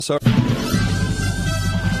So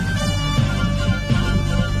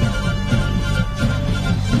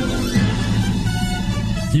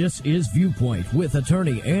This is Viewpoint with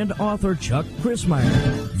attorney and author Chuck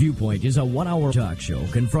Crismier. Viewpoint is a one-hour talk show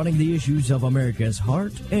confronting the issues of America's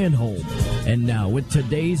heart and home. And now with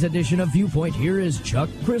today's edition of Viewpoint, here is Chuck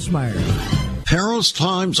Crismier. Perilous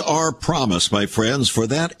times are promised, my friends, for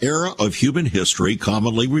that era of human history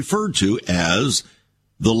commonly referred to as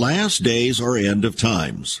the last days or end of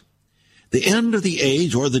times. The end of the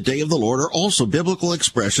age or the day of the Lord are also biblical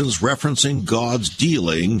expressions referencing God's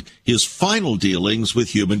dealing, his final dealings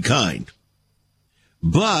with humankind.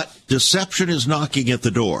 But deception is knocking at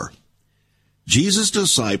the door. Jesus'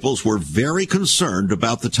 disciples were very concerned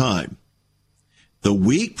about the time. The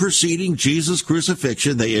week preceding Jesus'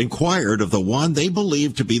 crucifixion, they inquired of the one they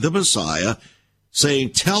believed to be the Messiah,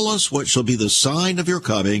 saying, "Tell us what shall be the sign of your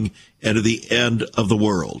coming and of the end of the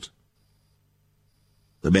world."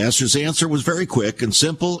 The master's answer was very quick and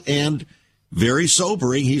simple and very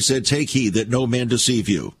sobering. He said, "Take heed that no man deceive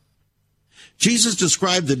you." Jesus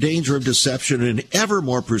described the danger of deception in ever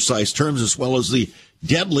more precise terms, as well as the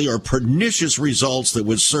deadly or pernicious results that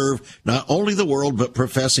would serve not only the world but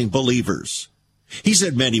professing believers. He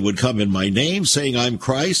said, "Many would come in my name, saying, 'I'm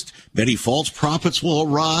Christ.' Many false prophets will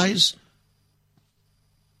arise.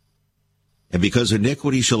 And because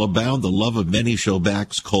iniquity shall abound, the love of many shall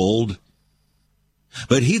wax cold.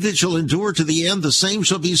 But he that shall endure to the end, the same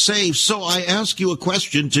shall be saved." So I ask you a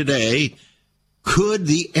question today. Could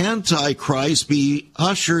the Antichrist be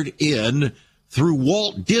ushered in through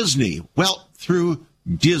Walt Disney? Well, through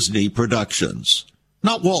Disney Productions.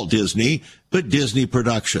 Not Walt Disney, but Disney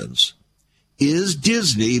Productions. Is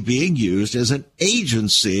Disney being used as an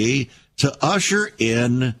agency to usher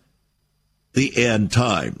in the end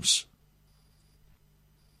times?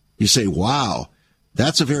 You say, wow,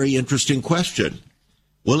 that's a very interesting question.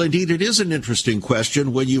 Well, indeed, it is an interesting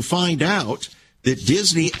question when you find out that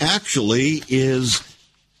Disney actually is,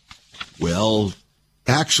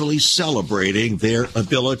 actually celebrating their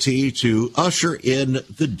ability to usher in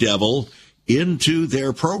the devil into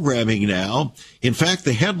their programming now. In fact,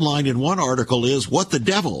 the headline in one article is, "What the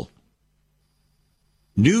Devil?"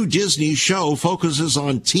 New Disney show focuses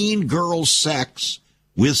on teen girl sex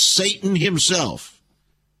with Satan himself.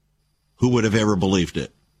 Who would have ever believed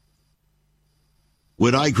it?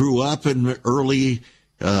 When I grew up in the early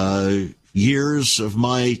years of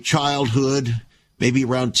my childhood, maybe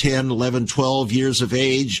around 10, 11, 12 years of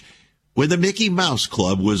age, when the Mickey Mouse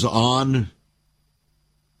Club was on,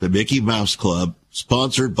 the Mickey Mouse Club,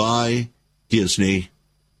 sponsored by Disney.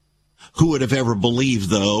 Who would have ever believed,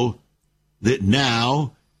 though, that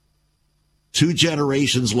now, 2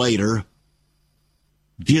 generations later,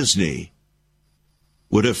 Disney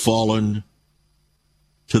would have fallen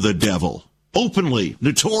to the devil? Openly,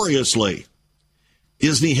 notoriously.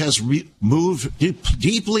 Disney has moved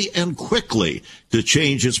deeply and quickly to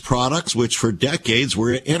change its products, which for decades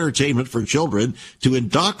were entertainment for children, to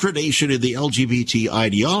indoctrination in the LGBT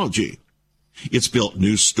ideology. It's built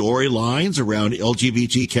new storylines around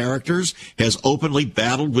LGBT characters, has openly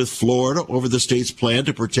battled with Florida over the state's plan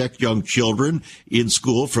to protect young children in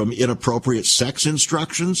school from inappropriate sex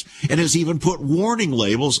instructions, and has even put warning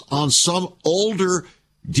labels on some older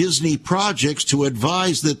Disney projects to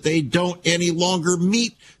advise that they don't any longer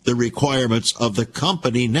meet the requirements of the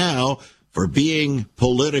company now for being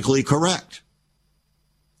politically correct.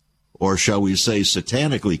 Or shall we say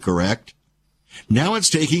satanically correct? Now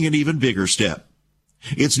it's taking an even bigger step.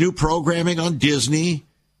 Its new programming on Disney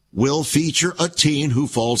will feature a teen who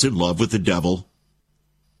falls in love with the devil.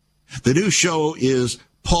 The new show is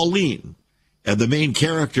Pauline, and the main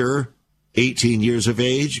character, 18 years of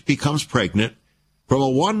age, becomes pregnant from a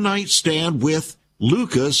one-night stand with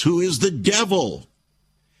Lucas, who is the devil.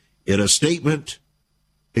 In a statement,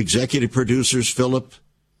 executive producers Philip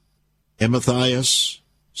and Matthias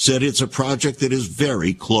said it's a project that is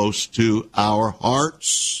very close to our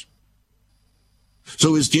hearts.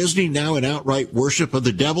 So is Disney now in outright worship of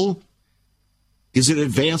the devil? Is it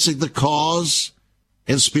advancing the cause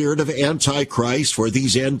and spirit of Antichrist for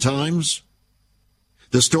these end times?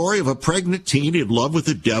 The story of a pregnant teen in love with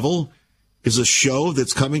the devil is a show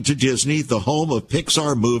that's coming to Disney, the home of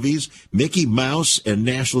Pixar movies, Mickey Mouse, and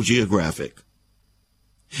National Geographic.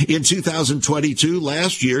 In 2022,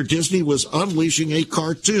 last year, Disney was unleashing a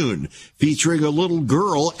cartoon featuring a little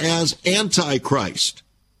girl as Antichrist.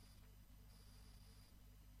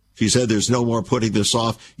 She said, "There's no more putting this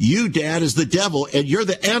off. You, Dad, is the devil, and you're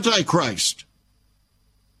the Antichrist."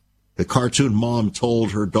 The cartoon mom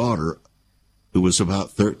told her daughter, who was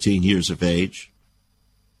about 13 years of age.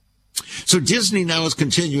 So Disney now is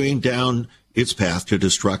continuing down its path to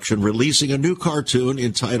destruction, releasing a new cartoon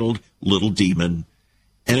entitled Little Demon.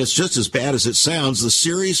 And it's just as bad as it sounds. The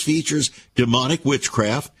series features demonic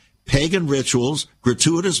witchcraft, pagan rituals,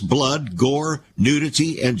 gratuitous blood, gore,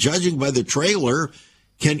 nudity, and judging by the trailer,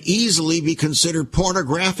 can easily be considered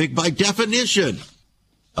pornographic by definition.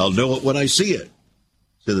 I'll know it when I see it,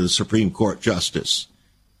 said the Supreme Court Justice.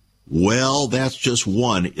 Well, that's just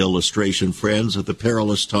one illustration, friends, of the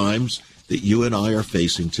perilous times that you and I are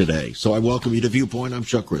facing today. So I welcome you to Viewpoint. I'm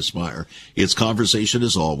Chuck Christmeyer. It's conversation,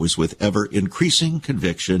 as always, with ever-increasing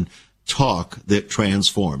conviction, talk that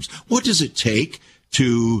transforms. What does it take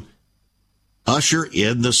to usher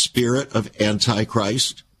in the spirit of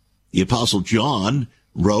Antichrist? The Apostle John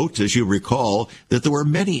wrote, as you recall, that there were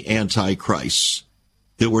many Antichrists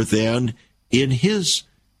that were then in his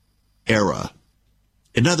era.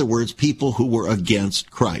 In other words, people who were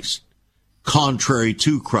against Christ, contrary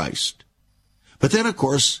to Christ. But then, of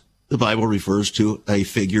course, the Bible refers to a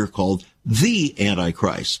figure called the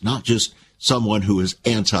Antichrist, not just someone who is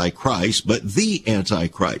anti-Christ, but the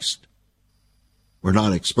Antichrist. We're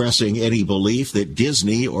not expressing any belief that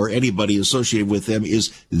Disney or anybody associated with them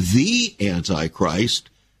is the Antichrist,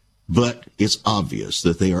 but it's obvious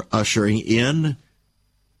that they are ushering in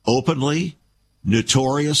openly,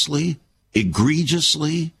 notoriously,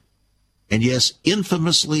 egregiously, and yes,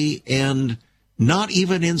 infamously, and not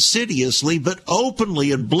even insidiously, but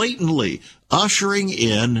openly and blatantly ushering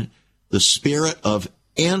in the spirit of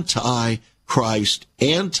anti-Christ,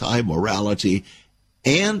 anti-morality,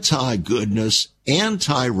 anti-goodness,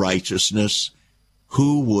 anti-righteousness.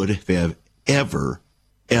 Who would have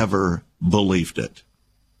ever believed it?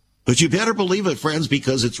 But you better believe it, friends,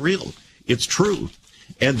 because it's real. It's true.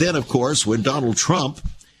 And then, of course, when Donald Trump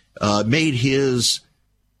made his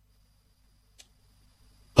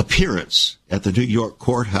appearance at the New York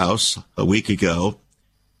courthouse a week ago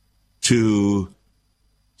to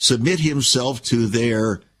submit himself to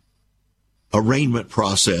their arraignment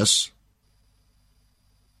process,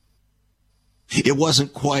 it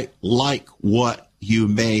wasn't quite like what you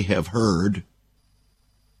may have heard.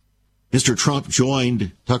 Mr. Trump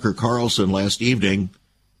joined Tucker Carlson last evening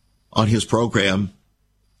on his program.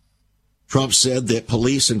 Trump said that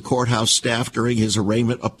police and courthouse staff during his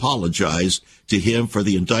arraignment apologized to him for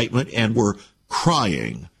the indictment and were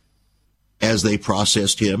crying as they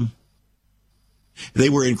processed him. They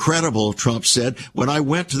were incredible, Trump said. When I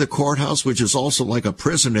went to the courthouse, which is also like a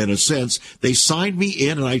prison in a sense, they signed me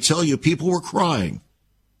in, and I tell you, people were crying.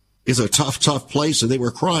 It's a tough place, and they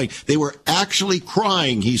were crying. They were actually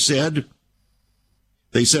crying, he said.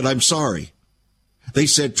 They said, I'm sorry. They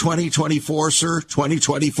said, 2024, sir,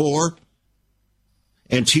 2024.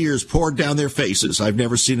 And tears poured down their faces. I've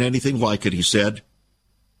never seen anything like it, he said.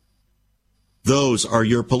 Those are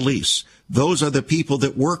your police. Those are the people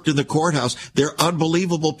that worked in the courthouse. They're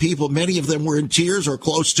unbelievable people. Many of them were in tears or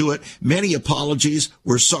close to it. Many apologies.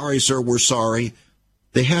 We're sorry, sir. We're sorry.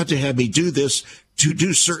 They had to have me do this to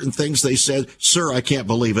do certain things. They said, sir, I can't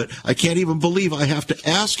believe it. I can't even believe I have to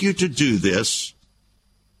ask you to do this.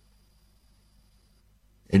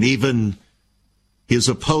 And even his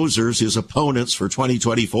opposers, his opponents for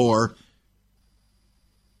 2024,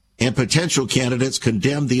 and potential candidates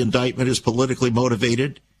condemned the indictment as politically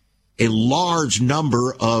motivated. A large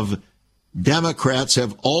number of Democrats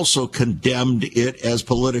have also condemned it as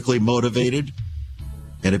politically motivated,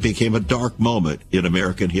 and it became a dark moment in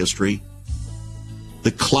American history.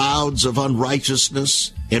 The clouds of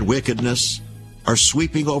unrighteousness and wickedness are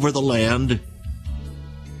sweeping over the land.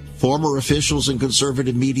 Former officials and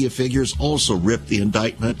conservative media figures also ripped the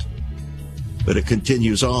indictment, but it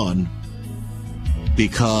continues on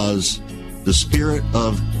because the spirit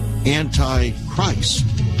of Antichrist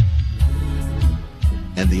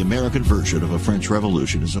and the American version of a French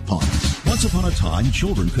Revolution is upon us. Once upon a time,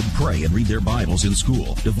 children could pray and read their Bibles in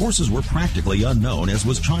school. Divorces were practically unknown, as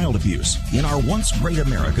was child abuse. In our once great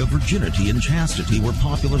America, virginity and chastity were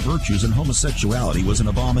popular virtues, and homosexuality was an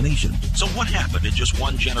abomination. So what happened in just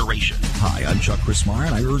one generation? Hi, I'm Chuck Christmeyer,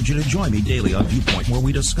 and I urge you to join me daily on Viewpoint, where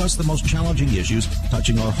we discuss the most challenging issues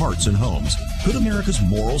touching our hearts and homes. Could America's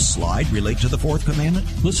moral slide relate to the fourth commandment?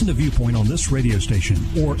 Listen to Viewpoint on this radio station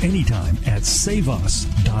or anytime at saveus.org.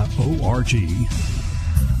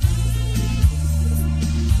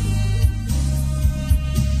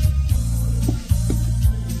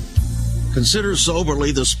 Consider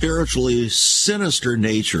soberly the spiritually sinister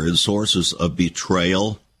nature and sources of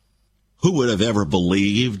betrayal. Who would have ever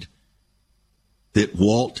believed that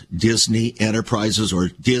Walt Disney Enterprises, or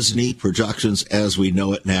Disney Productions as we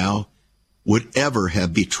know it now, would ever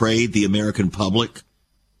have betrayed the American public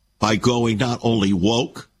by going not only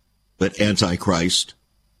woke, but Antichrist.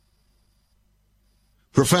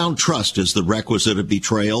 Profound trust is the requisite of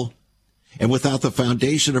betrayal, and without the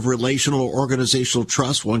foundation of relational or organizational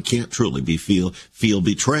trust, one can't truly feel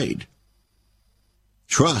betrayed.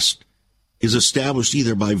 Trust is established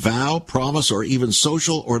either by vow, promise, or even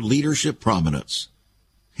social or leadership prominence.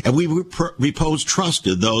 And we repose trust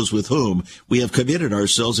in those with whom we have committed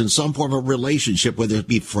ourselves in some form of relationship, whether it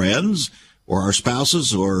be friends or our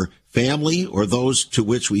spouses or family or those to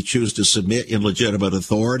which we choose to submit in legitimate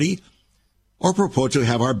authority, or purport to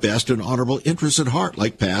have our best and honorable interests at heart,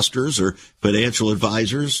 like pastors or financial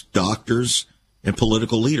advisors, doctors, and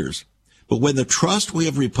political leaders. But when the trust we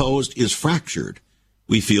have reposed is fractured,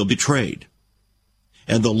 we feel betrayed.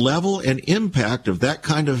 And the level and impact of that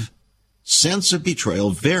kind of sense of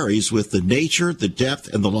betrayal varies with the nature, the depth,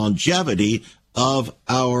 and the longevity of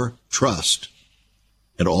our trust.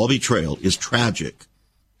 And all betrayal is tragic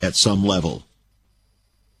at some level.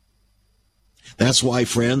 That's why,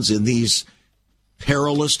 friends, in these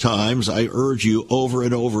perilous times, I urge you over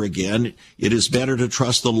and over again, it is better to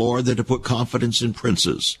trust the Lord than to put confidence in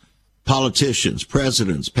princes, politicians,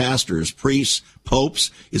 presidents, pastors, priests, popes.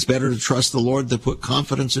 It's better to trust the Lord than to put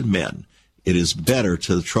confidence in men. It is better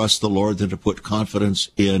to trust the Lord than to put confidence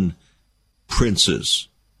in princes.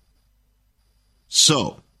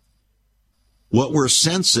 So, what we're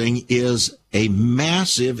sensing is a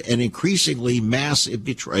massive and increasingly massive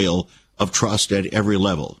betrayal of trust at every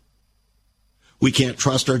level. We can't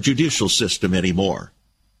trust our judicial system anymore.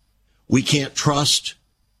 We can't trust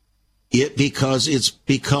it because it's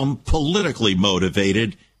become politically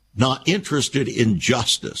motivated, not interested in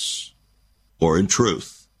justice or in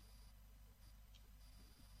truth.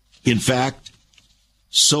 In fact,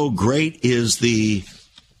 so great is the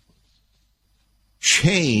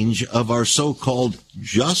change of our so-called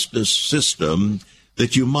justice system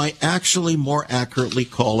that you might actually more accurately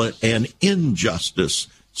call it an injustice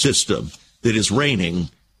system that is reigning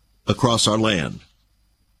across our land.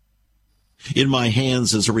 In my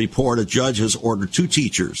hands is a report a judge has ordered 2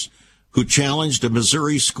 teachers who challenged a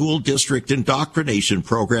Missouri school district indoctrination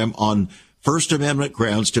program on First Amendment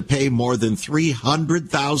grounds to pay more than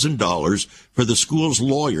 $300,000 for the school's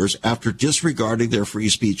lawyers after disregarding their free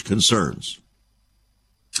speech concerns.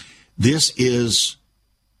 This is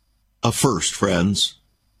a first, friends.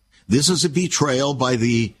 This is a betrayal by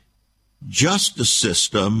the justice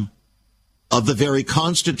system of the very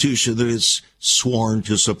Constitution that it's sworn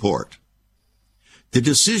to support. The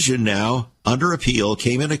decision now, under appeal,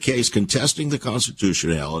 came in a case contesting the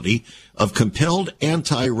constitutionality of compelled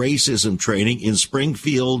anti-racism training in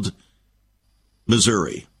Springfield,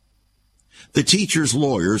 Missouri. The teachers'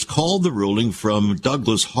 lawyers called the ruling from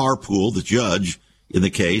Douglas Harpool, the judge in the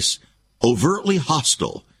case, overtly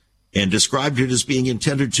hostile and described it as being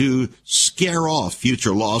intended to scare off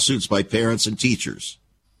future lawsuits by parents and teachers.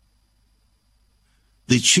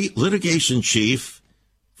 The litigation chief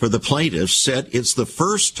for the plaintiffs said it's the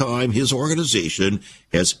first time his organization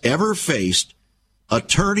has ever faced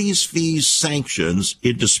attorney's fees sanctions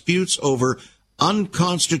in disputes over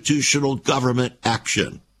unconstitutional government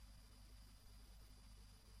action.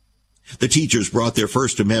 The teachers brought their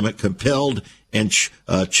First Amendment compelled and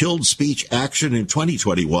chilled speech action in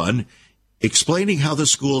 2021, explaining how the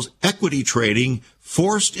school's equity training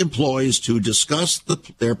forced employees to discuss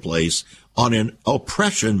their place on an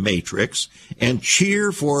oppression matrix and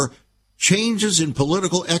cheer for changes in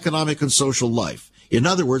political, economic, and social life. In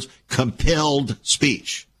other words, compelled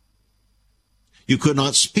speech. You could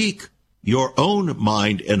not speak your own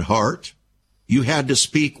mind and heart. You had to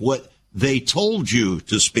speak what they told you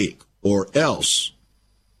to speak, or else.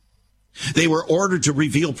 They were ordered to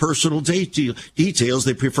reveal personal details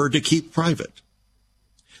they preferred to keep private.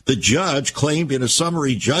 The judge claimed in a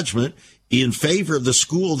summary judgment in favor of the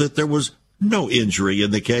school that there was no injury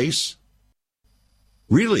in the case.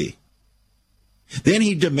 Really? Then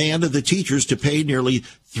he demanded the teachers to pay nearly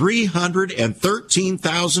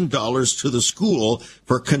 $313,000 to the school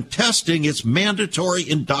for contesting its mandatory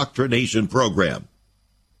indoctrination program.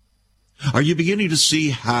 Are you beginning to see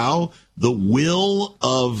how the will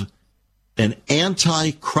of an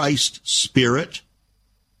antichrist spirit,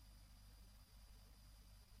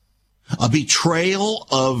 a betrayal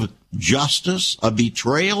of justice, a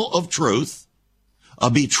betrayal of truth, a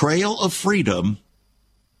betrayal of freedom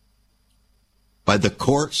by the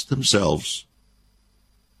courts themselves?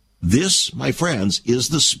 This, my friends, is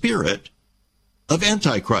the spirit of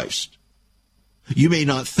Antichrist. You may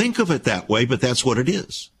not think of it that way, but that's what it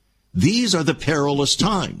is. These are the perilous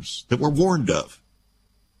times that we're warned of.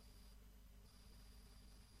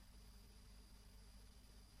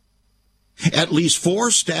 At least 4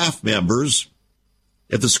 staff members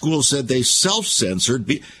at the school said they self-censored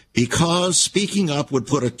because speaking up would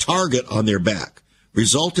put a target on their back,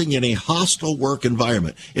 resulting in a hostile work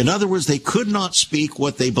environment. In other words, they could not speak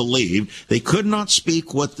what they believed. They could not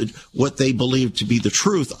speak what they believed to be the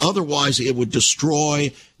truth. Otherwise, it would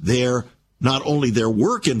destroy not only their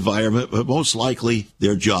work environment, but most likely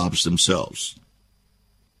their jobs themselves.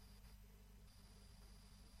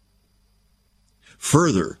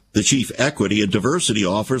 Further, the chief equity and diversity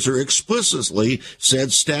officer explicitly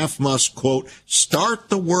said staff must, quote, start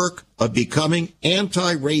the work of becoming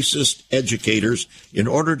anti-racist educators in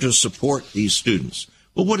order to support these students.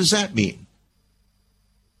 Well, what does that mean?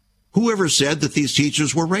 Whoever said that these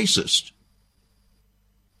teachers were racist?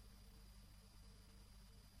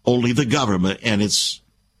 Only the government and its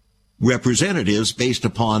representatives based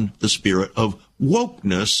upon the spirit of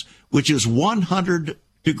wokeness, which is 100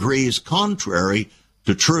 degrees contrary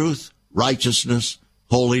to truth, righteousness,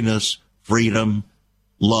 holiness, freedom,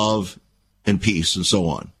 love, and peace, and so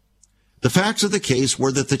on. The facts of the case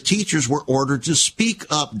were that the teachers were ordered to speak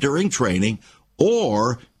up during training,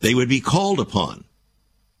 or they would be called upon.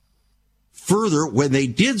 Further, when they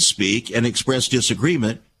did speak and express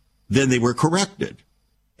disagreement, then they were corrected,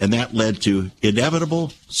 and that led to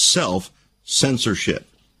inevitable self-censorship.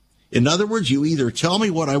 In other words, you either tell me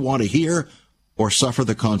what I want to hear or suffer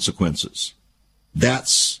the consequences.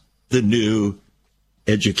 That's the new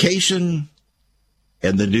education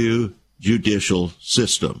and the new judicial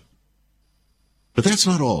system. But that's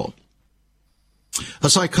not all. A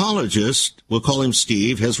psychologist, we'll call him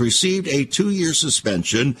Steve, has received a 2-year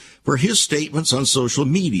suspension for his statements on social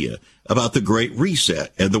media about the Great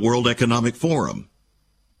Reset and the World Economic Forum.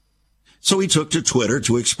 So he took to Twitter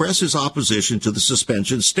to express his opposition to the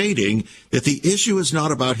suspension, stating that the issue is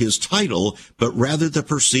not about his title, but rather the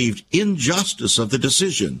perceived injustice of the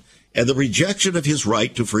decision and the rejection of his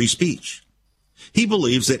right to free speech. He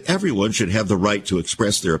believes that everyone should have the right to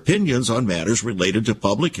express their opinions on matters related to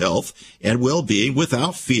public health and well-being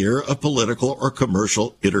without fear of political or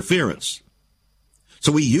commercial interference.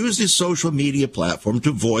 So he used his social media platform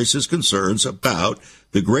to voice his concerns about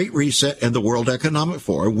the Great Reset and the World Economic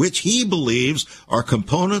Forum, which he believes are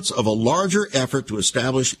components of a larger effort to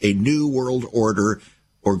establish a new world order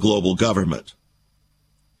or global government.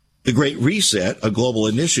 The Great Reset, a global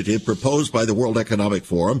initiative proposed by the World Economic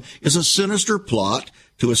Forum, is a sinister plot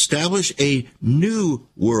to establish a new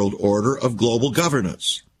world order of global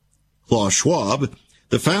governance. Klaus Schwab,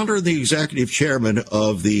 the founder and the executive chairman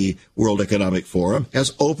of the World Economic Forum,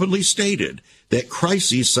 has openly stated that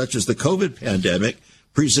crises such as the COVID pandemic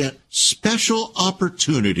present special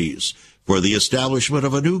opportunities for the establishment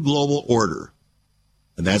of a new global order.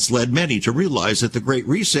 And that's led many to realize that the Great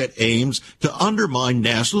Reset aims to undermine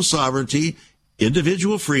national sovereignty,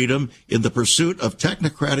 individual freedom in the pursuit of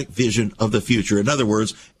technocratic vision of the future. In other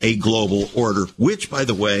words, a global order, which, by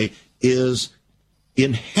the way, is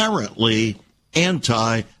inherently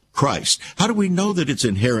anti-Christ. How do we know that it's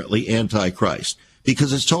inherently anti-Christ?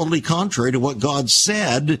 Because it's totally contrary to what God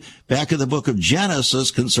said back in the book of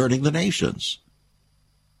Genesis concerning the nations.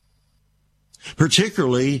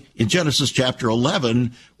 Particularly in Genesis chapter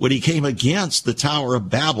 11, when he came against the Tower of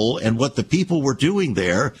Babel and what the people were doing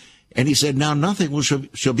there, and he said, now nothing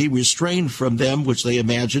shall be restrained from them which they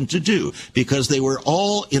imagined to do, because they were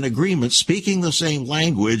all in agreement, speaking the same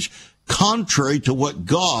language, contrary to what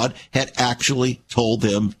God had actually told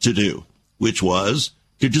them to do, which was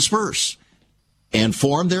to disperse and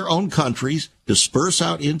form their own countries, disperse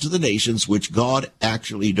out into the nations which God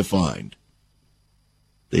actually defined.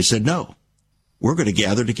 They said, no, we're going to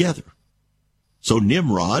gather together. So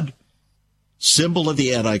Nimrod, symbol of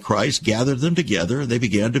the Antichrist, gathered them together, and they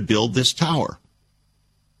began to build this tower.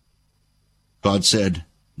 God said,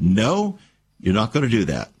 no, you're not going to do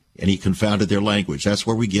that. And he confounded their language. That's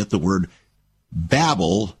where we get the word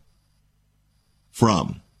Babel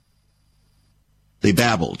from. They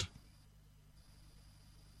babbled.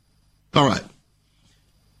 All right.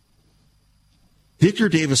 Victor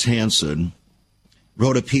Davis Hanson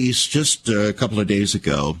wrote a piece just a couple of days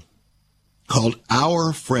ago called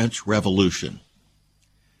Our French Revolution.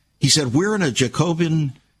 He said, we're in a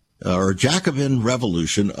Jacobin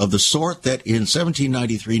revolution of the sort that in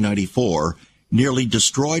 1793-94 nearly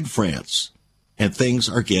destroyed France, and things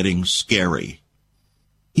are getting scary.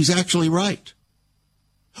 He's actually right.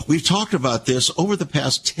 We've talked about this over the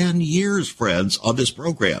past 10 years, friends, on this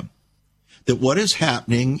program, that what is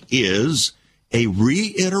happening is a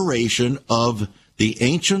reiteration of the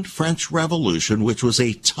ancient French Revolution, which was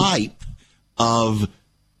a type of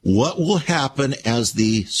what will happen as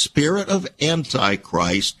the spirit of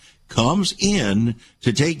Antichrist comes in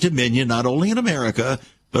to take dominion not only in America,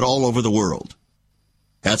 but all over the world.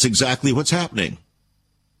 That's exactly what's happening.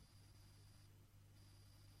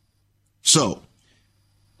 So,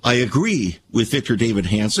 I agree with Victor David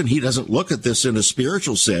Hanson. He doesn't look at this in a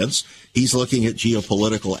spiritual sense. He's looking at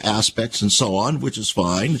geopolitical aspects and so on, which is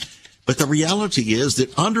fine. But the reality is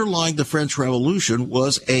that underlying the French Revolution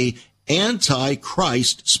was a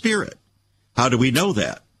Antichrist spirit. How do we know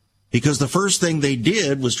that? Because the first thing they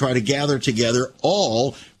did was try to gather together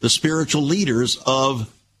all the spiritual leaders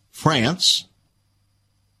of France,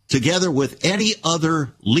 together with any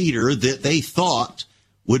other leader that they thought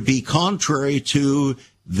would be contrary to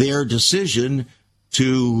their decision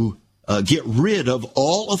to get rid of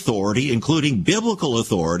all authority, including biblical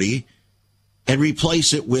authority, and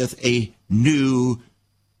replace it with a new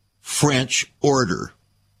French order,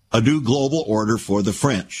 a new global order for the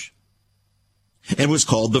French, and was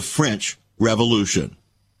called the French Revolution.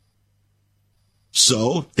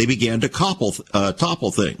 So they began to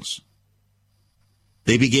topple things.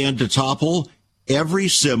 They began to topple every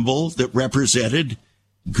symbol that represented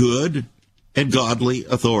good and godly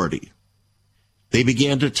authority. They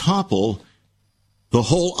began to topple the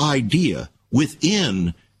whole idea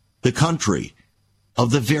within the country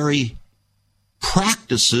of the very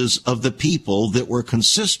practices of the people that were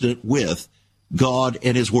consistent with God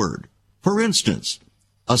and his word. For instance,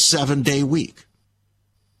 a 7-day week,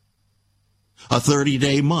 a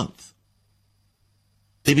 30-day month.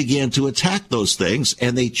 They began to attack those things,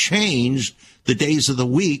 and they changed the days of the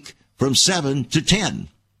week from 7 to 10.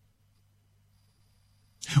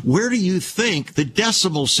 Where do you think the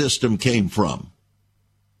decimal system came from?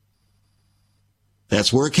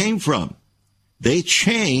 That's where it came from. They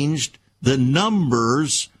changed the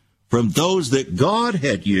numbers from those that God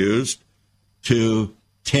had used to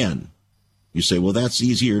 10. You say, well, that's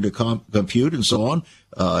easier to compute and so on.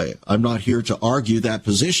 I'm not here to argue that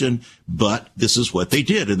position, but this is what they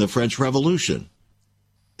did in the French Revolution.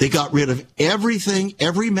 They got rid of everything,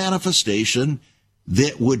 every manifestation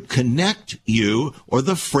that would connect you or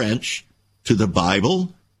the French to the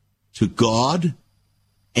Bible, to God,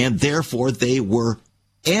 and therefore they were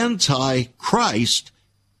anti-Christ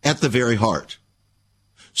at the very heart.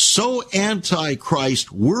 So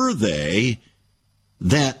anti-Christ were they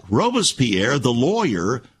that Robespierre, the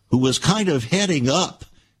lawyer, who was kind of heading up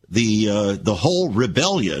the whole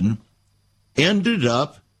rebellion, ended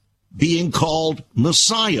up being called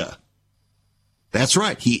Messiah. That's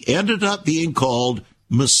right. He ended up being called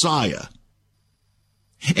Messiah.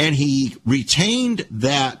 And he retained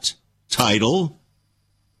that title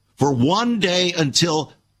for one day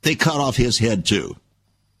until they cut off his head too.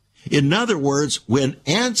 In other words, when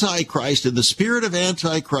Antichrist and the spirit of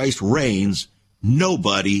Antichrist reigns,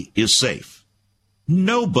 nobody is safe.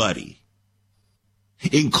 Nobody.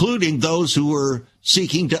 Including those who were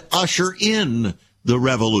seeking to usher in the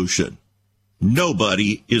revolution.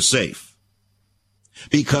 Nobody is safe.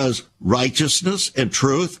 Because righteousness and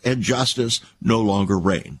truth and justice no longer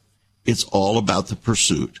reign. It's all about the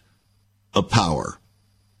pursuit of power.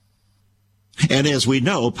 And as we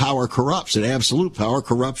know, power corrupts, and absolute power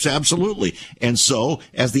corrupts absolutely. And so,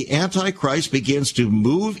 as the Antichrist begins to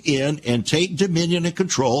move in and take dominion and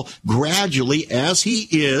control, gradually, as he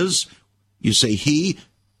is, you say he,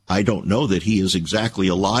 I don't know that he is exactly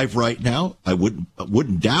alive right now. I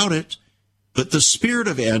wouldn't doubt it. But the spirit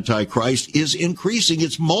of Antichrist is increasing.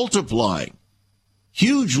 It's multiplying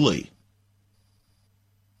hugely.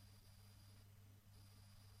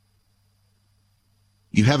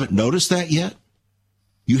 You haven't noticed that yet?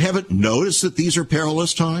 You haven't noticed that these are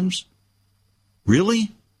perilous times?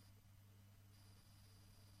 Really?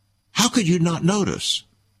 How could you not notice?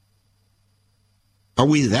 Are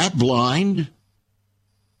we that blind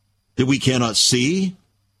that we cannot see?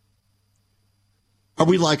 Are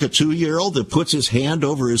we like a 2-year-old that puts his hand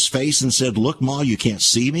over his face and said, look, Ma, you can't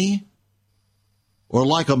see me? Or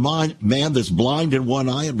like a man that's blind in one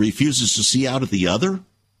eye and refuses to see out of the other?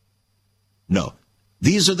 No.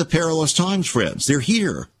 These are the perilous times, friends. They're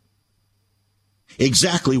here.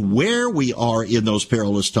 Exactly where we are in those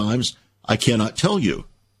perilous times, I cannot tell you.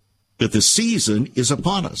 But the season is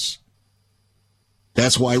upon us.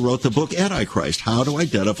 That's why I wrote the book Antichrist, How to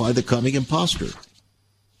Identify the Coming Imposter.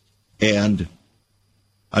 And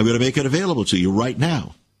I'm going to make it available to you right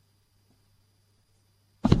now.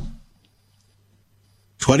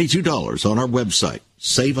 $22 on our website,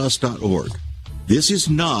 saveus.org. This is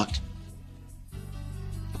not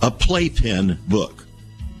a playpen book.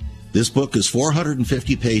 This book is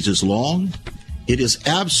 450 pages long. It is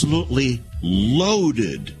absolutely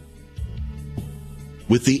loaded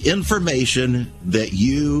with the information that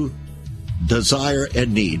you desire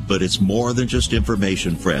and need. But it's more than just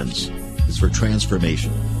information, friends. It's for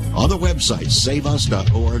transformation. On the website,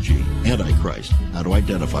 saveus.org, Antichrist, how to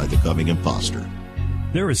identify the coming imposter.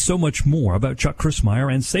 There is so much more about Chuck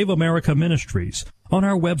Crismier and Save America Ministries on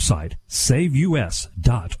our website, saveus.org.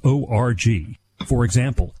 For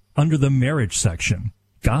example, under the marriage section,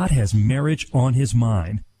 God has marriage on his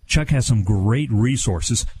mind. Chuck has some great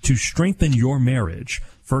resources to strengthen your marriage.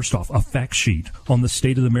 First off, a fact sheet on the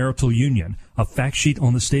state of the marital union, a fact sheet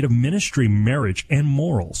on the state of ministry, marriage, and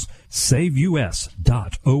morals. SaveUS.org.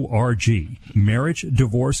 Marriage,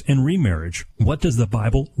 divorce, and remarriage. What does the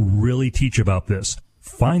Bible really teach about this?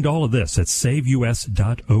 Find all of this at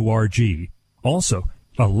SaveUS.org. Also,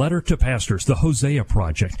 a letter to pastors, the Hosea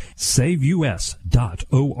Project, SaveUS.org,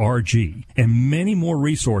 and many more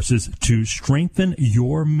resources to strengthen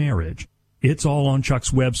your marriage. It's all on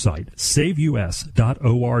Chuck's website,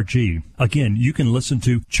 SaveUS.org. Again, you can listen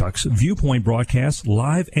to Chuck's Viewpoint broadcast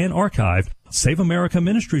live and archived. Save America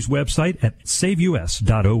Ministries website at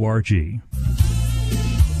SaveUS.org.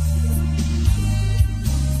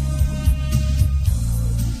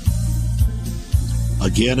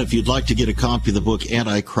 Again, if you'd like to get a copy of the book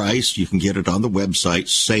Antichrist, you can get it on the website,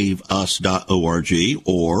 saveus.org,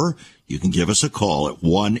 or you can give us a call at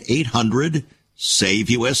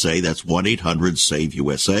 1-800-SAVE-USA. That's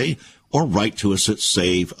 1-800-SAVE-USA, or write to us at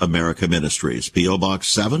Save America Ministries, P.O. Box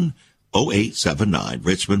 70879,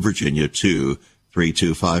 Richmond, Virginia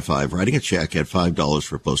 23255. Writing a check at $5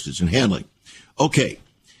 for postage and handling. Okay,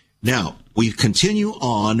 now we continue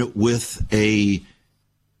on with a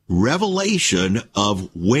revelation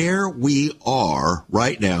of where we are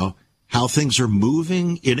right now, how things are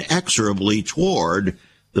moving inexorably toward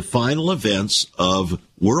the final events of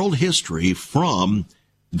world history from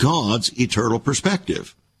God's eternal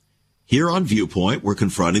perspective. Here on Viewpoint, we're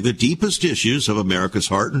confronting the deepest issues of America's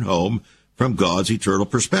heart and home from God's eternal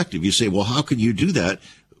perspective. You say, well, how can you do that?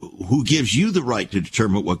 Who gives you the right to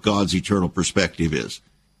determine what God's eternal perspective is?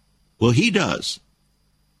 Well, he does,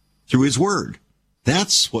 through his word.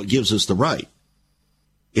 That's what gives us the right.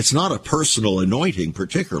 It's not a personal anointing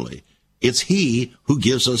particularly. It's he who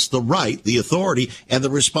gives us the right, the authority, and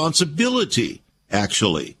the responsibility,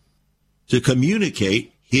 actually, to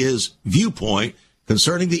communicate his viewpoint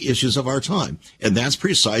concerning the issues of our time. And that's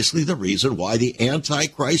precisely the reason why the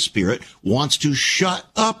Antichrist spirit wants to shut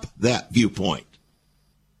up that viewpoint.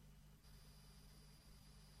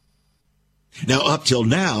 Now, up till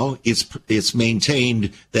now, it's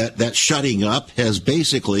maintained that shutting up has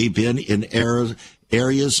basically been in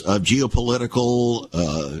areas of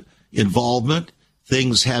geopolitical involvement,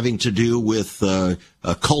 things having to do with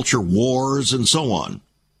culture wars and so on.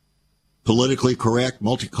 Politically correct,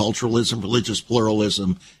 multiculturalism, religious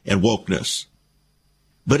pluralism, and wokeness.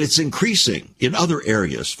 But it's increasing in other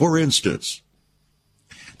areas. For instance,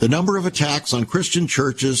 the number of attacks on Christian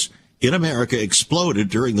churches in America exploded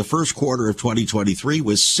during the first quarter of 2023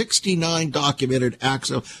 with 69 documented acts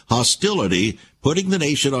of hostility, putting the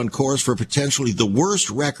nation on course for potentially the worst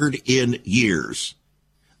record in years.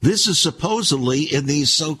 This is supposedly in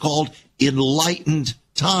these so-called enlightened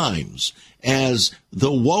times, as the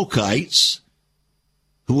wokeites,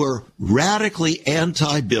 who are radically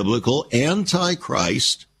anti-biblical,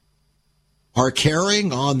 anti-Christ, are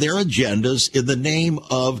carrying on their agendas in the name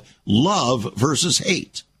of love versus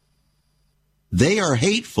hate. They are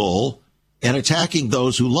hateful and attacking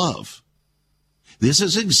those who love. This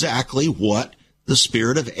is exactly what the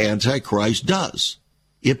spirit of Antichrist does.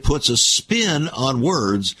 It puts a spin on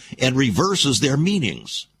words and reverses their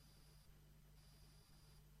meanings.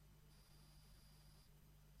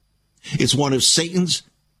 It's one of Satan's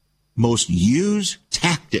most used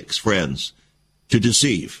tactics, friends, to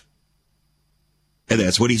deceive. And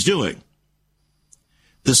that's what he's doing.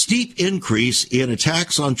 The steep increase in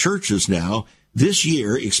attacks on churches now this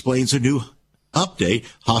year explains a new update,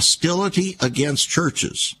 hostility against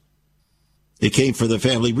churches. It came from the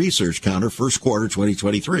Family Research Counter, first quarter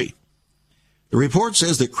 2023. The report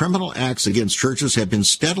says that criminal acts against churches have been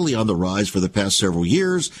steadily on the rise for the past several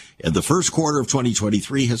years, and the first quarter of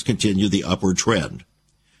 2023 has continued the upward trend.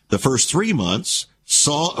 The first 3 months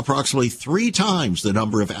saw approximately 3 times the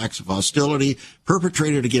number of acts of hostility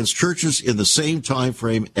perpetrated against churches in the same time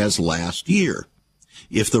frame as last year.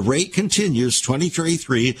 If the rate continues,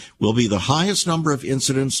 2023 will be the highest number of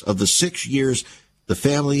incidents of the 6 years the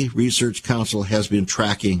Family Research Council has been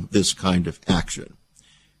tracking this kind of action.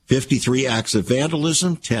 53 acts of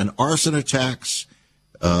vandalism, 10 arson attacks,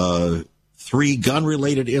 3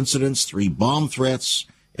 gun-related incidents, 3 bomb threats,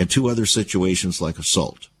 and 2 other situations like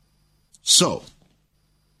assault. So,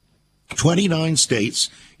 29 states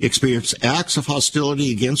experienced acts of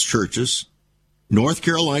hostility against churches, North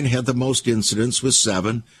Carolina had the most incidents with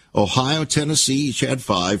 7. Ohio, Tennessee each had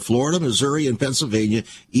 5. Florida, Missouri, and Pennsylvania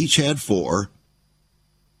each had 4.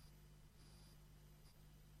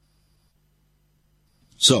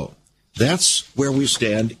 So that's where we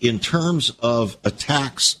stand in terms of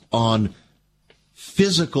attacks on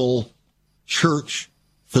physical church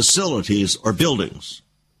facilities or buildings.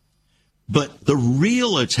 But the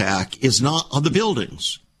real attack is not on the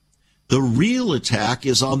buildings. The real attack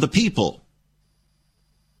is on the people.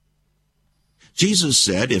 Jesus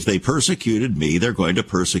said, if they persecuted me, they're going to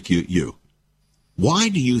persecute you. Why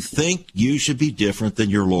do you think you should be different than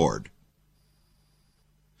your Lord?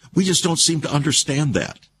 We just don't seem to understand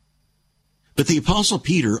that. But the Apostle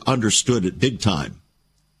Peter understood it big time.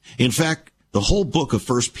 In fact, the whole book of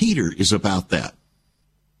 1 Peter is about that.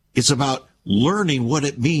 It's about learning what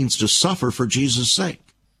it means to suffer for Jesus' sake.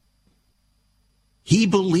 He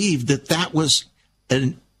believed that that was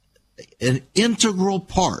an integral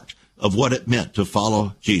part of what it meant to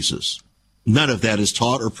follow Jesus. None of that is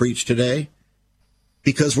taught or preached today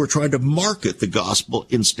because we're trying to market the gospel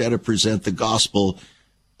instead of present the gospel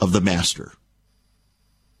of the Master.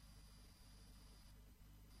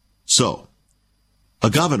 So, a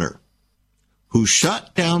governor who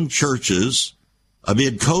shut down churches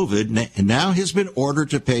amid COVID and now has been ordered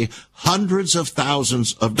to pay hundreds of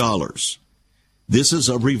thousands of dollars. This is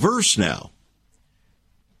a reverse now.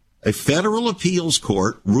 A federal appeals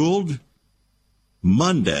court ruled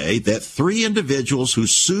Monday that 3 individuals who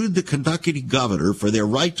sued the Kentucky governor for their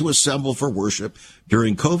right to assemble for worship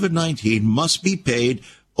during COVID-19 must be paid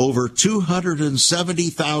over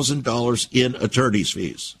 $270,000 in attorney's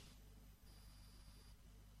fees.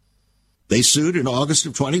 They sued in August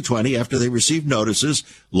of 2020 after they received notices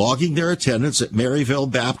logging their attendance at Maryville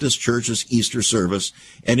Baptist Church's Easter service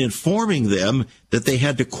and informing them that they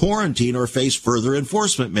had to quarantine or face further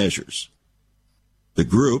enforcement measures. The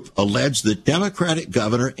group alleged that Democratic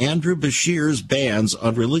Governor Andrew Beshear's bans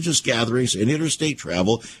on religious gatherings and interstate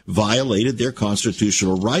travel violated their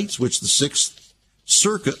constitutional rights, which the Sixth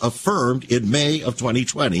Circuit affirmed in May of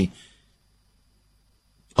 2020.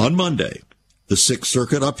 On Monday, the Sixth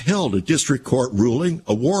Circuit upheld a district court ruling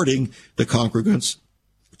awarding the congregants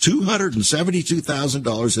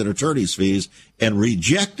 $272,000 in attorney's fees and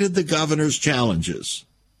rejected the governor's challenges.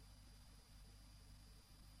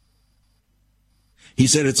 He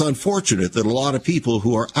said it's unfortunate that a lot of people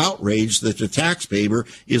who are outraged that the taxpayer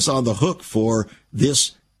is on the hook for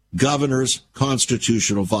this governor's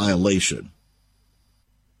constitutional violation.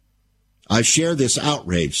 I share this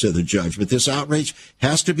outrage, said the judge, but this outrage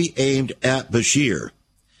has to be aimed at Beshear.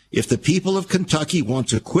 If the people of Kentucky want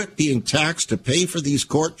to quit being taxed to pay for these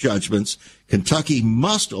court judgments, Kentucky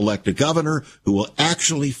must elect a governor who will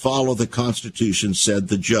actually follow the Constitution, said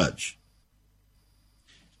the judge.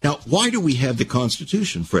 Now, why do we have the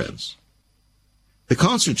Constitution, friends? The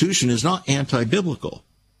Constitution is not anti-biblical.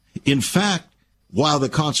 In fact, while the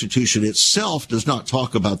Constitution itself does not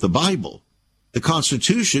talk about the Bible, the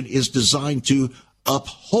Constitution is designed to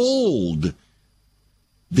uphold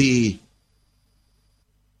the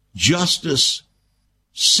justice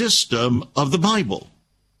system of the Bible.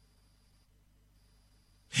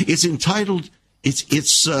 It's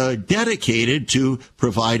dedicated to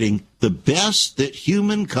providing the best that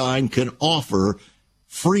humankind can offer,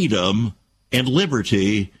 freedom and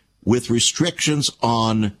liberty with restrictions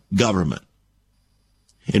on government.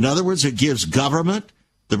 In other words, it gives government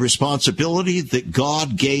the responsibility that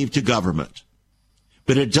God gave to government.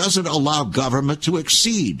 But it doesn't allow government to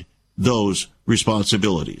exceed those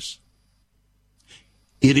responsibilities.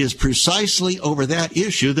 It is precisely over that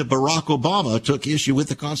issue that Barack Obama took issue with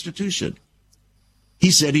the Constitution.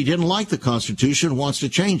 He said he didn't like the Constitution, wants to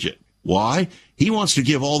change it. Why? He wants to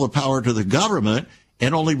give all the power to the government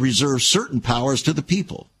and only reserve certain powers to the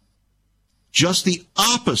people. Just the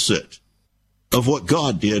opposite of what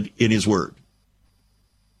God did in his word.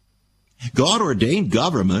 God ordained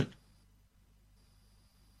government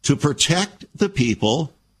to protect the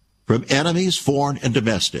people from enemies, foreign and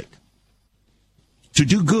domestic, to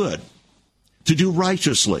do good, to do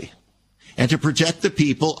righteously, and to protect the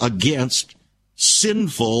people against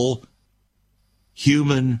sinful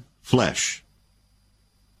human flesh.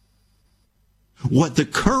 What the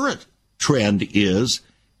current trend is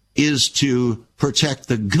to protect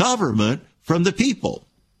the government from the people.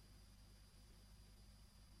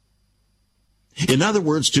 In other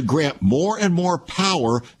words, to grant more and more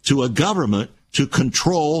power to a government to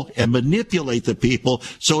control and manipulate the people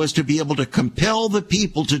so as to be able to compel the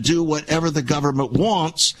people to do whatever the government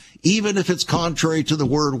wants, even if it's contrary to the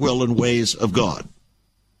word, will, and ways of God.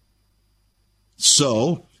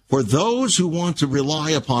 So, for those who want to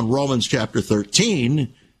rely upon Romans chapter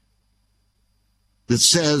 13, that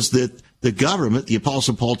says that the government, the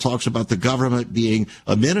Apostle Paul talks about the government being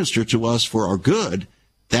a minister to us for our good.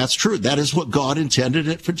 That's true. That is what God intended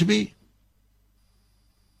it for to be.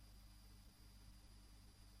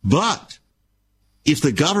 But if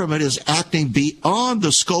the government is acting beyond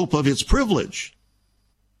the scope of its privilege,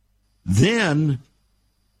 then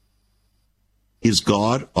is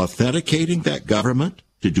God authenticating that government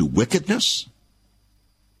to do wickedness?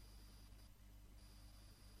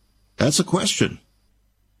 That's a question.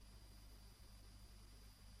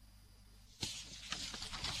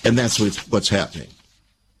 And that's what's happening.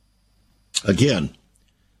 Again,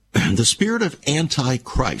 the spirit of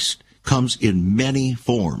Antichrist comes in many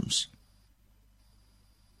forms.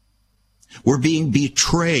 We're being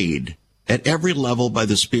betrayed at every level by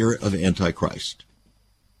the spirit of Antichrist.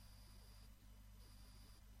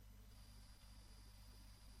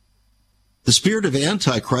 The spirit of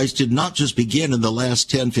Antichrist did not just begin in the last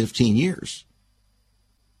 10, 15 years.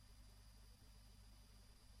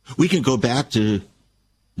 We can go back to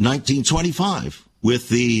 1925 with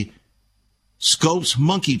the Scopes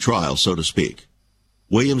monkey trial, so to speak.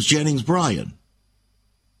 Williams Jennings Bryan.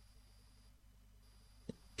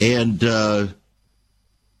 And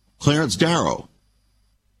Clarence Darrow,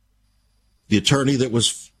 the attorney that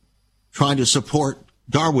was trying to support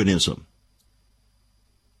Darwinism.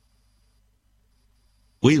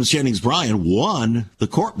 Williams Jennings Bryan won the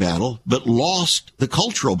court battle, but lost the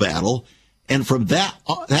cultural battle. And from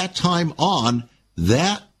that time on,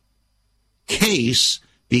 that case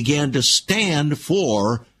began to stand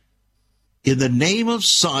for, in the name of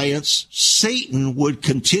science, Satan would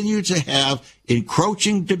continue to have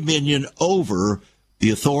encroaching dominion over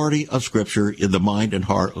the authority of Scripture in the mind and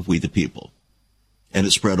heart of we the people. And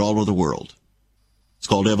it spread all over the world. It's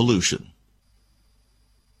called evolution.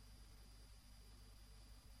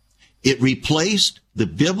 It replaced the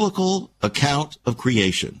biblical account of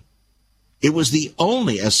creation. It was the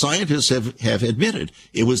only, as scientists have admitted,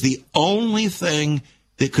 it was the only thing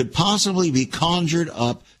that could possibly be conjured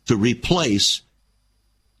up to replace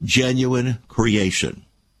genuine creation.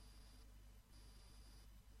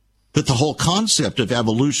 But the whole concept of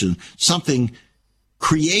evolution, something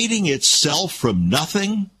creating itself from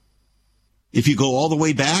nothing, if you go all the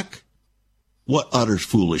way back, what utter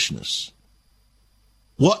foolishness.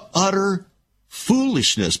 What utter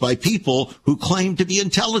foolishness by people who claim to be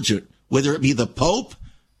intelligent, whether it be the Pope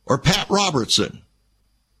or Pat Robertson.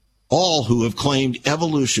 All who have claimed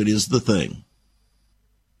evolution is the thing.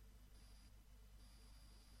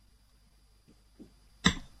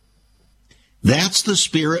 That's the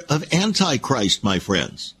spirit of Antichrist, my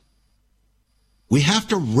friends. We have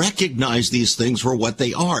to recognize these things for what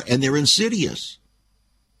they are, and they're insidious.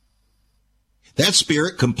 That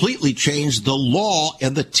spirit completely changed the law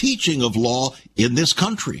and the teaching of law in this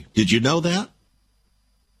country. Did you know that?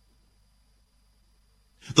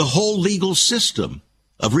 The whole legal system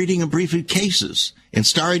of reading and briefing cases and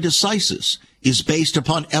stare decisis is based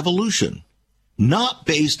upon evolution, not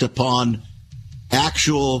based upon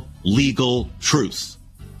actual legal truth.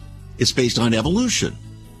 It's based on evolution.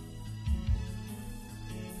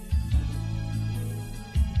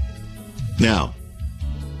 Now,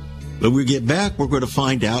 when we get back, we're going to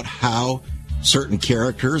find out how certain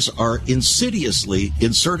characters are insidiously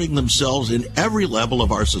inserting themselves in every level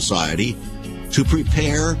of our society to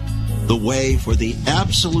prepare the way for the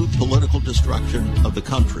absolute political destruction of the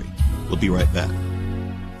country. We'll be right back.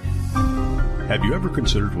 Have you ever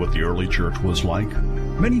considered what the early church was like?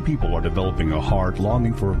 Many people are developing a heart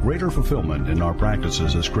longing for a greater fulfillment in our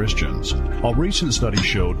practices as Christians. A recent study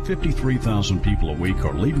showed 53,000 people a week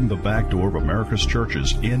are leaving the back door of America's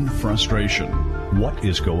churches in frustration. What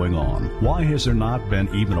is going on? Why has there not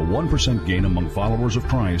been even a 1% gain among followers of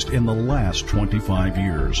Christ in the last 25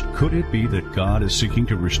 years? Could it be that God is seeking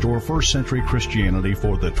to restore first century Christianity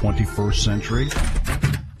for the 21st century?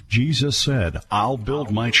 Jesus said, "I'll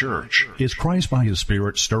build my church." Is Christ by His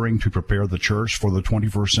Spirit stirring to prepare the church for the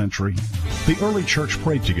 21st century? The early church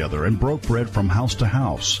prayed together and broke bread from house to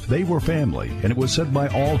house. They were family, and it was said by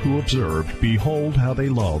all who observed, "Behold how they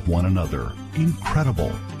love one another."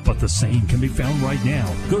 Incredible. But the same can be found right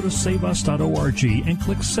now. Go to saveus.org and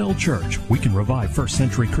click Cell Church. We can revive first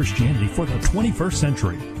century Christianity for the 21st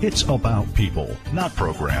century. It's about people, not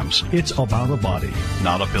programs. It's about a body,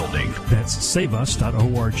 not a building. That's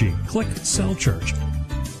saveus.org. Click Cell Church.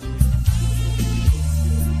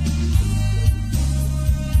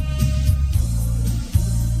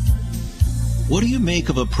 What do you make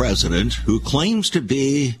of a president who claims to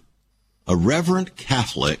be a reverend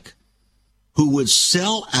Catholic who would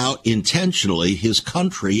sell out intentionally his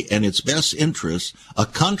country and its best interests, a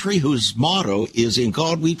country whose motto is "In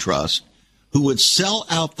God We Trust," who would sell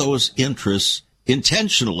out those interests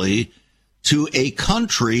intentionally to a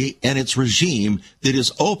country and its regime that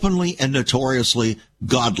is openly and notoriously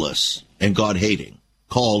godless and God-hating,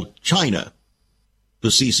 called China, the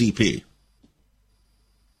CCP.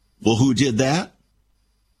 Well, who did that?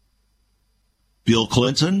 Bill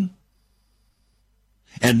Clinton,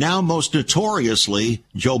 and now most notoriously,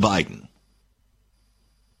 Joe Biden.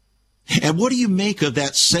 And what do you make of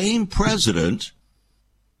that same president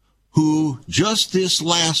who just this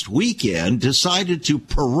last weekend decided to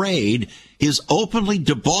parade his openly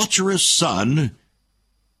debaucherous son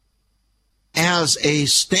as a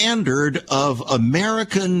standard of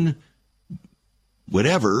American,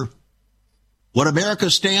 whatever, what America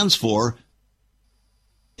stands for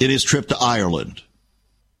in his trip to Ireland?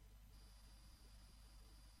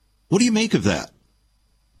 What do you make of that?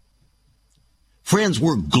 Friends,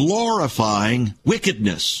 we're glorifying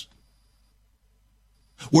wickedness.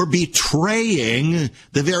 We're betraying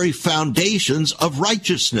the very foundations of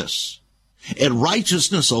righteousness. And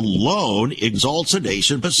righteousness alone exalts a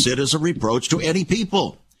nation, but sin is a reproach to any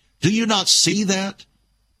people. Do you not see that?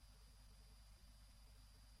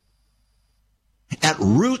 At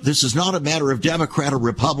root, this is not a matter of Democrat or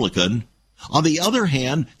Republican. On the other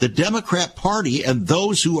hand, the Democrat Party and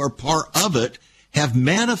those who are part of it have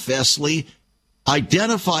manifestly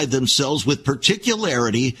identified themselves with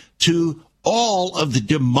particularity to all of the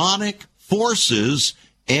demonic forces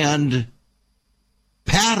and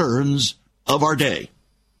patterns of our day.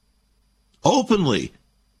 Openly,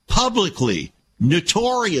 publicly,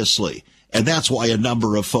 notoriously. And that's why a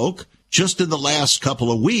number of folk, just in the last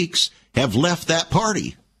couple of weeks, have left that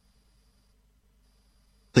party.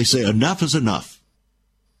 They say enough is enough.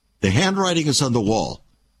 The handwriting is on the wall.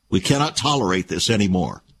 We cannot tolerate this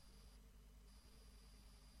anymore.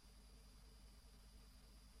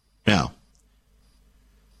 Now,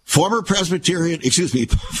 former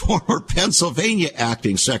Pennsylvania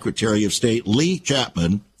Acting Secretary of State Lee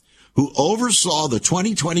Chapman, who oversaw the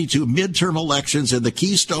 2022 midterm elections in the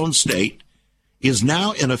Keystone State, is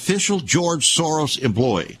now an official George Soros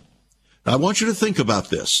employee. Now, I want you to think about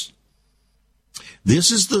this.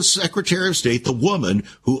 This is the Secretary of State, the woman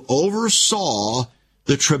who oversaw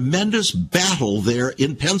the tremendous battle there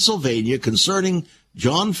in Pennsylvania concerning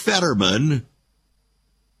John Fetterman.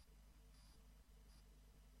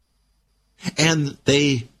 And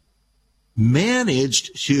they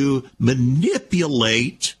managed to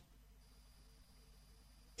manipulate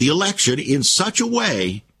the election in such a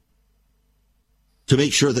way to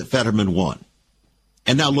make sure that Fetterman won.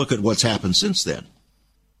 And now look at what's happened since then.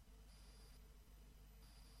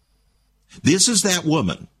 This is that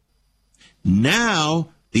woman. Now,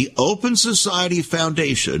 the Open Society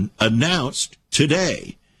Foundation announced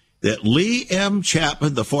today that Lee M.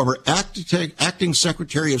 Chapman, the former acting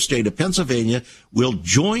Secretary of State of Pennsylvania, will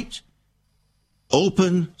join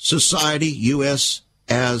Open Society U.S.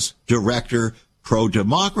 as Director,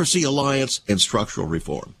 Pro-Democracy Alliance and Structural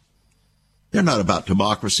Reform. They're not about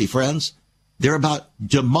democracy, friends. They're about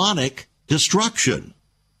demonic destruction.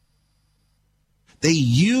 They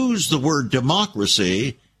use the word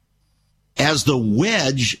democracy as the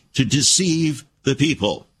wedge to deceive the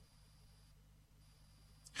people.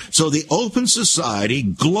 So the Open Society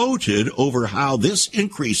gloated over how this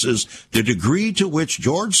increases the degree to which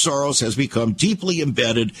George Soros has become deeply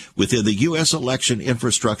embedded within the U.S. election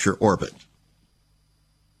infrastructure orbit.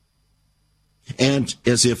 And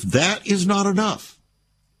as if that is not enough,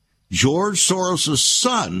 George Soros'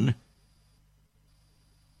 son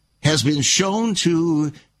has been shown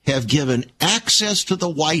to have given access to the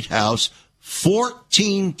White House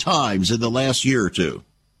 14 times in the last year or two.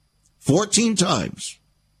 14 times.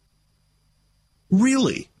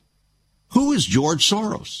 Really? Who is George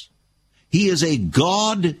Soros? He is a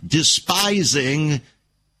God-despising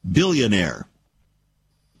billionaire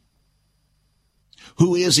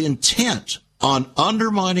who is intent on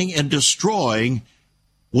undermining and destroying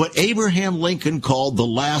what Abraham Lincoln called the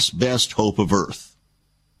last best hope of earth.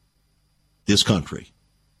 This country.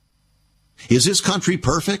 Is this country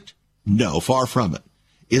perfect? No, far from it.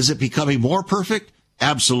 Is it becoming more perfect?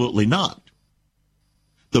 Absolutely not.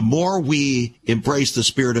 The more we embrace the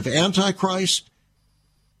spirit of Antichrist,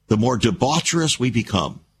 the more debaucherous we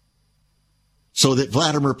become. So that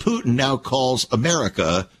Vladimir Putin now calls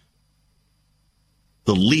America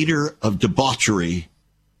the leader of debauchery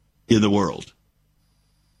in the world.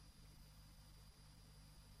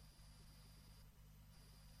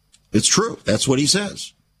 It's true. That's what he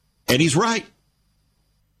says. And he's right.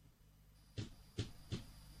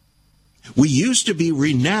 We used to be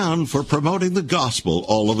renowned for promoting the gospel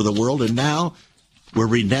all over the world, and now we're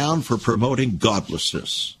renowned for promoting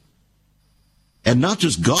godlessness. And not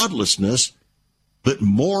just godlessness, but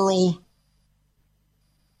moral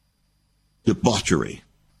debauchery.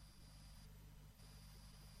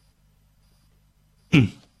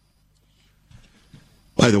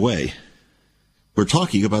 By the way, we're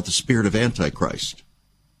talking about the spirit of Antichrist.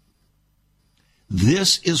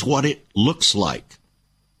 This is what it looks like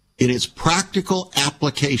in its practical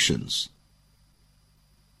applications.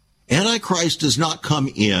 Antichrist does not come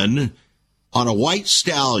in on a white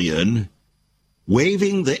stallion,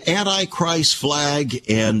 waving the Antichrist flag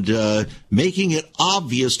and making it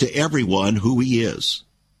obvious to everyone who he is.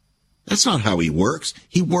 That's not how he works.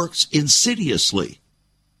 He works insidiously.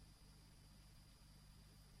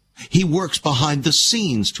 He works behind the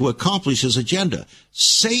scenes to accomplish his agenda.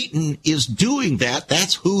 Satan is doing that.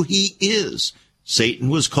 That's who he is. Satan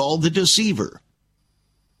was called the deceiver.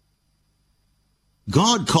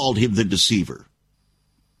 God called him the deceiver.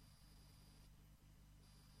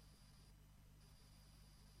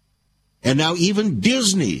 And now even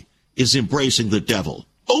Disney is embracing the devil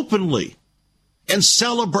openly and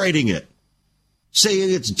celebrating it,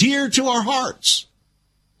 saying it's dear to our hearts.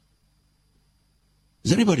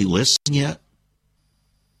 Is anybody listening yet?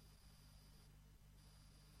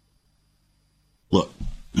 Look,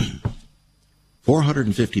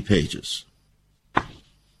 450 pages.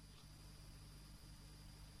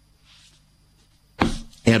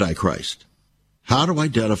 Antichrist. How to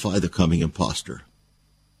identify the coming imposter.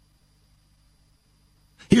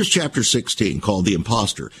 Here's chapter 16, called The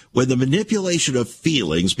Imposter. When the manipulation of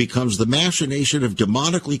feelings becomes the machination of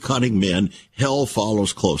demonically cunning men, hell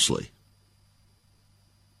follows closely.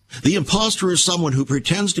 The imposter is someone who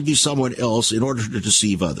pretends to be someone else in order to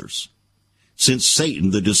deceive others. Since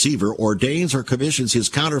Satan, the deceiver, ordains or commissions his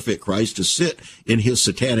counterfeit Christ to sit in his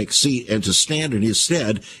satanic seat and to stand in his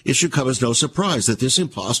stead, it should come as no surprise that this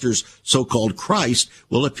impostor's so-called Christ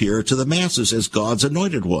will appear to the masses as God's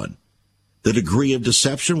anointed one. The degree of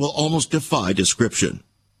deception will almost defy description.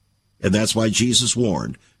 And that's why Jesus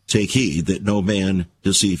warned, "Take heed that no man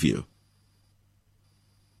deceive you."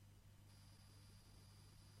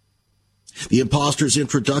 The impostor's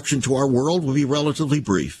introduction to our world will be relatively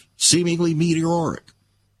brief, seemingly meteoric.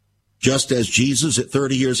 Just as Jesus at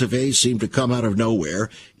 30 years of age seemed to come out of nowhere,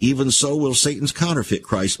 even so will Satan's counterfeit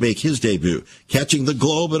Christ make his debut, catching the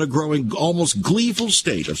globe in a growing, almost gleeful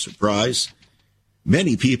state of surprise.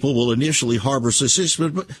 Many people will initially harbor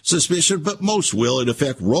suspicion, but most will, in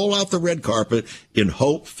effect, roll out the red carpet in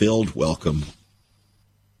hope-filled welcome.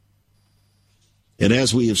 And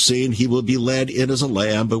as we have seen, he will be led in as a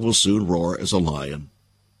lamb, but will soon roar as a lion.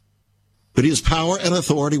 But his power and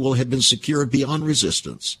authority will have been secured beyond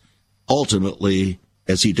resistance, ultimately,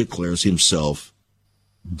 as he declares himself,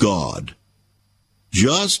 God.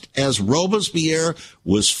 Just as Robespierre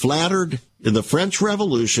was flattered in the French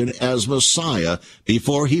Revolution as Messiah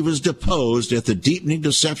before he was deposed at the deepening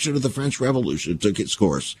deception of the French Revolution took its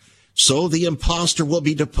course, so the impostor will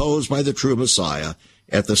be deposed by the true Messiah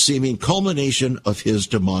at the seeming culmination of his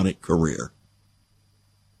demonic career.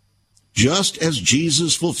 Just as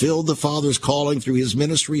Jesus fulfilled the Father's calling through his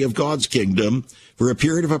ministry of God's kingdom for a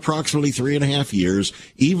period of approximately 3.5 years,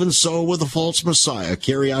 even so will the false Messiah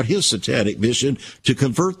carry out his satanic mission to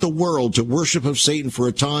convert the world to worship of Satan for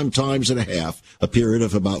a times and a half, a period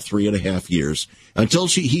of about 3.5 years, until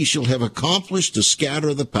he shall have accomplished to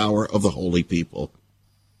scatter the power of the holy people.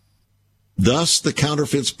 Thus, the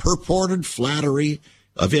counterfeit's purported flattery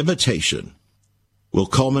of imitation will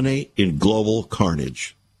culminate in global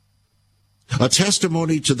carnage. A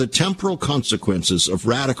testimony to the temporal consequences of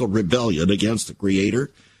radical rebellion against the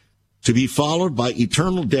Creator, to be followed by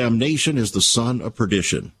eternal damnation as the son of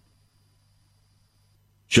perdition.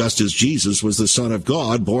 Just as Jesus was the Son of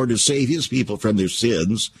God, born to save his people from their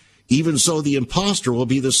sins, even so the impostor will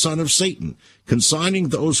be the son of Satan, consigning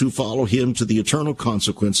those who follow him to the eternal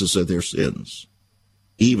consequences of their sins.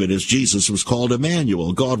 Even as Jesus was called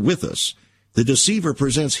Emmanuel, God with us, the deceiver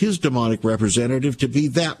presents his demonic representative to be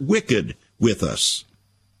that wicked with us.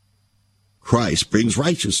 Christ brings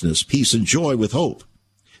righteousness, peace, and joy with hope.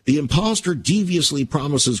 The impostor deviously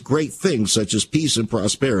promises great things such as peace and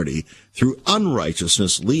prosperity through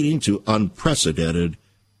unrighteousness, leading to unprecedented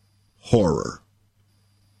horror.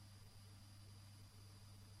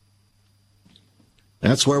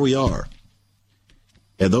 That's where we are.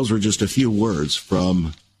 And those were just a few words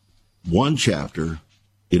from one chapter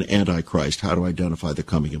in Antichrist, How to Identify the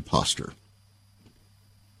Coming Imposter.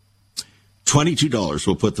 $22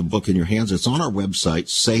 will put the book in your hands. It's on our website,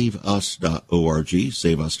 saveus.org,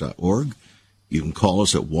 saveus.org. You can call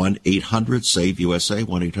us at 1-800-SAVE-USA,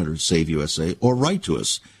 1-800-SAVE-USA, or write to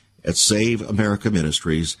us at Save America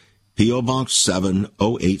Ministries, P.O. Box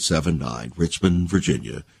 70879, Richmond,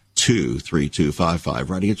 Virginia, 23255.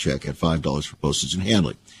 Writing a check at $5 for postage and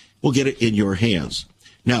handling. We'll get it in your hands.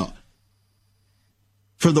 Now,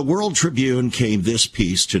 from the World Tribune came this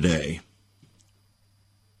piece today.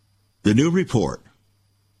 The new report.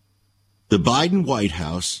 The Biden White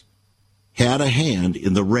House had a hand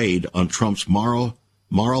in the raid on Trump's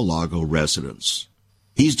Mar-a-Lago residence.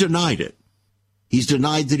 He's denied it. He's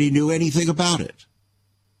denied that he knew anything about it.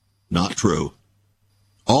 Not true.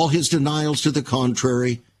 All his denials to the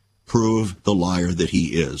contrary prove the liar that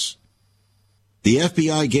he is. The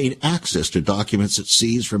FBI gained access to documents it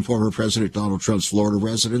seized from former President Donald Trump's Florida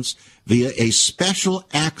residence via a special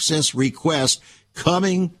access request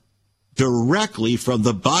coming directly from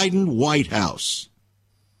the Biden White House.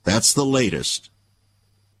 That's the latest.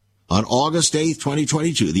 On August 8th,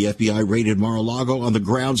 2022, the FBI raided Mar-a-Lago on the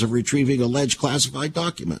grounds of retrieving alleged classified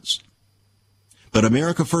documents. But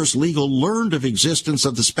America First Legal learned of existence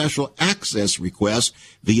of the special access request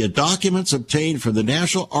via documents obtained from the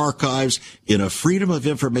National Archives in a Freedom of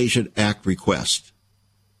Information Act request.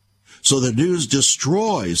 So the news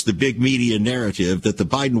destroys the big media narrative that the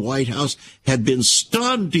Biden White House had been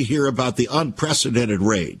stunned to hear about the unprecedented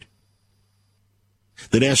raid.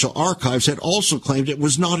 The National Archives had also claimed it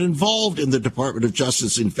was not involved in the Department of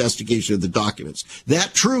Justice investigation of the documents.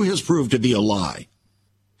 That, true, has proved to be a lie.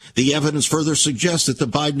 The evidence further suggests that the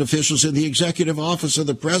Biden officials in the executive office of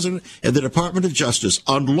the president and the Department of Justice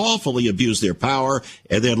unlawfully abused their power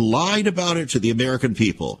and then lied about it to the American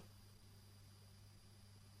people.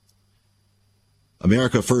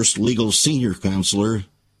 America First Legal Senior Counselor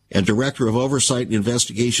and Director of Oversight and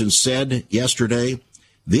Investigations said yesterday,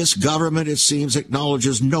 this government, it seems,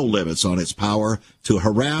 acknowledges no limits on its power to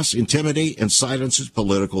harass, intimidate, and silence its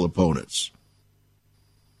political opponents.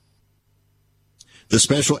 The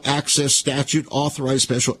special access statute authorized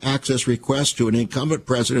special access requests to an incumbent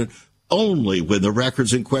president only when the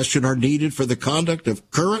records in question are needed for the conduct of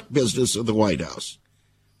current business of the White House.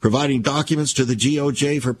 Providing documents to the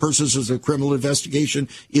DOJ for purposes of criminal investigation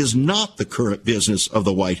is not the current business of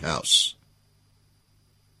the White House.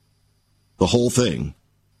 The whole thing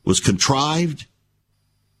was contrived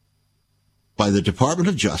by the Department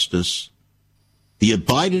of Justice, the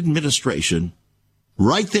Biden administration,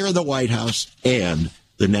 right there in the White House, and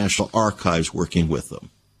the National Archives working with them.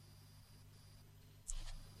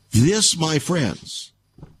 This, my friends,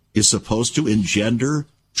 is supposed to engender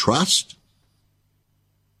trust?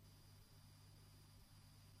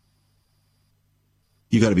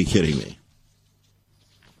 You got to be kidding me.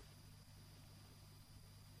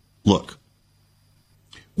 Look,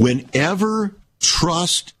 whenever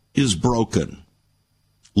trust is broken,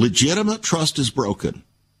 legitimate trust is broken,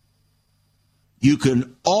 you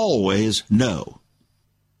can always know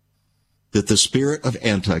that the spirit of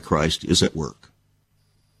Antichrist is at work.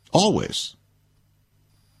 Always.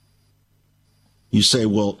 You say,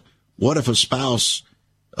 well, what if a spouse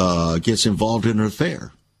gets involved in an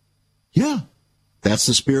affair? Yeah, that's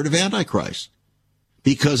the spirit of Antichrist,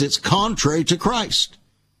 because it's contrary to Christ.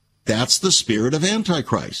 That's the spirit of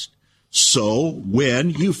Antichrist. So when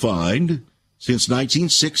you find, since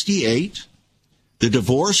 1968, the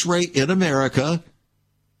divorce rate in America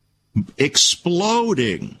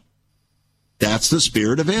exploding, that's the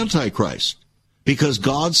spirit of Antichrist. Because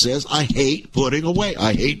God says, I hate putting away.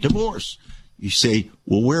 I hate divorce. You say,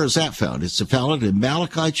 well, where is that found? It's found in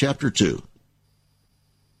Malachi chapter 2.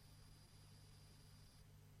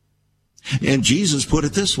 And Jesus put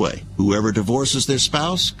it this way: whoever divorces their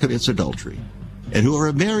spouse commits adultery, and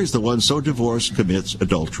whoever marries the one so divorced commits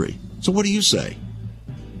adultery. So what do you say?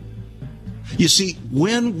 You see,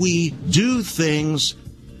 when we do things,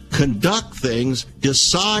 conduct things,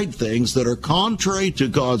 decide things that are contrary to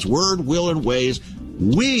God's word, will, and ways,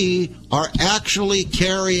 we are actually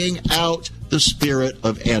carrying out the spirit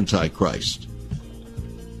of Antichrist.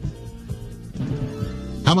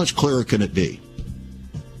 How much clearer can it be?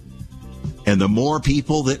 And the more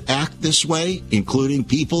people that act this way, including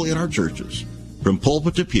people in our churches, from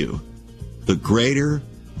pulpit to pew, the greater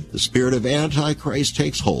the spirit of Antichrist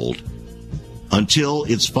takes hold, until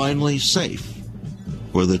it's finally safe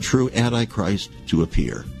for the true Antichrist to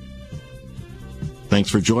appear. Thanks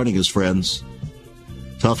for joining us, friends.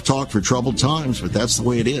 Tough talk for troubled times, but that's the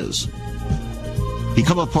way it is.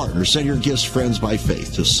 Become a partner. Send your gifts, friends, by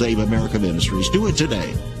faith to Save America Ministries. Do it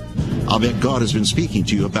today. I'll bet God has been speaking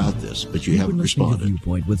to you about this, but you haven't responded.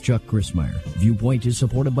 Viewpoint with Chuck Chrismeyer. Viewpoint is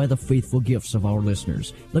supported by the faithful gifts of our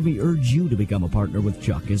listeners. Let me urge you to become a partner with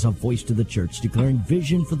Chuck as a voice to the church, declaring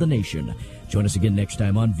vision for the nation. Join us again next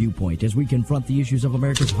time on Viewpoint as we confront the issues of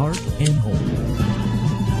America's heart and home.